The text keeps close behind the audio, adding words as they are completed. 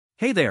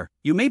Hey there,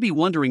 you may be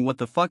wondering what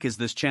the fuck is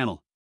this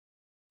channel.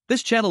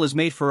 This channel is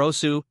made for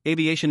OSU,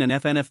 aviation and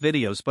FNF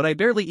videos, but I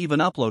barely even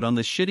upload on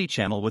this shitty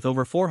channel with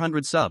over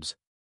 400 subs.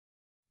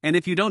 And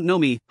if you don't know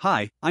me,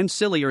 hi, I'm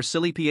Silly or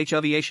Silly PH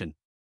Aviation.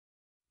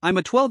 I'm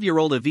a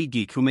 12-year-old AV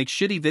geek who makes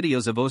shitty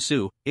videos of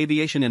OSU,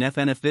 aviation and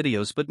FNF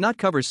videos but not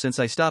covers since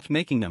I stopped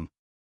making them.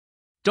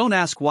 Don't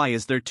ask why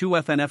is there 2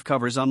 FNF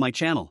covers on my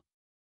channel.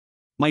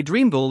 My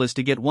dream goal is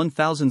to get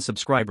 1,000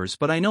 subscribers,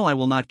 but I know I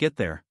will not get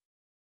there.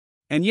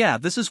 And yeah,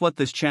 this is what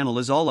this channel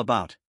is all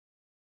about.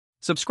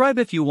 Subscribe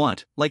if you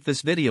want, like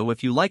this video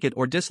if you like it,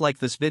 or dislike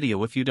this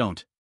video if you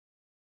don't.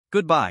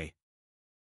 Goodbye.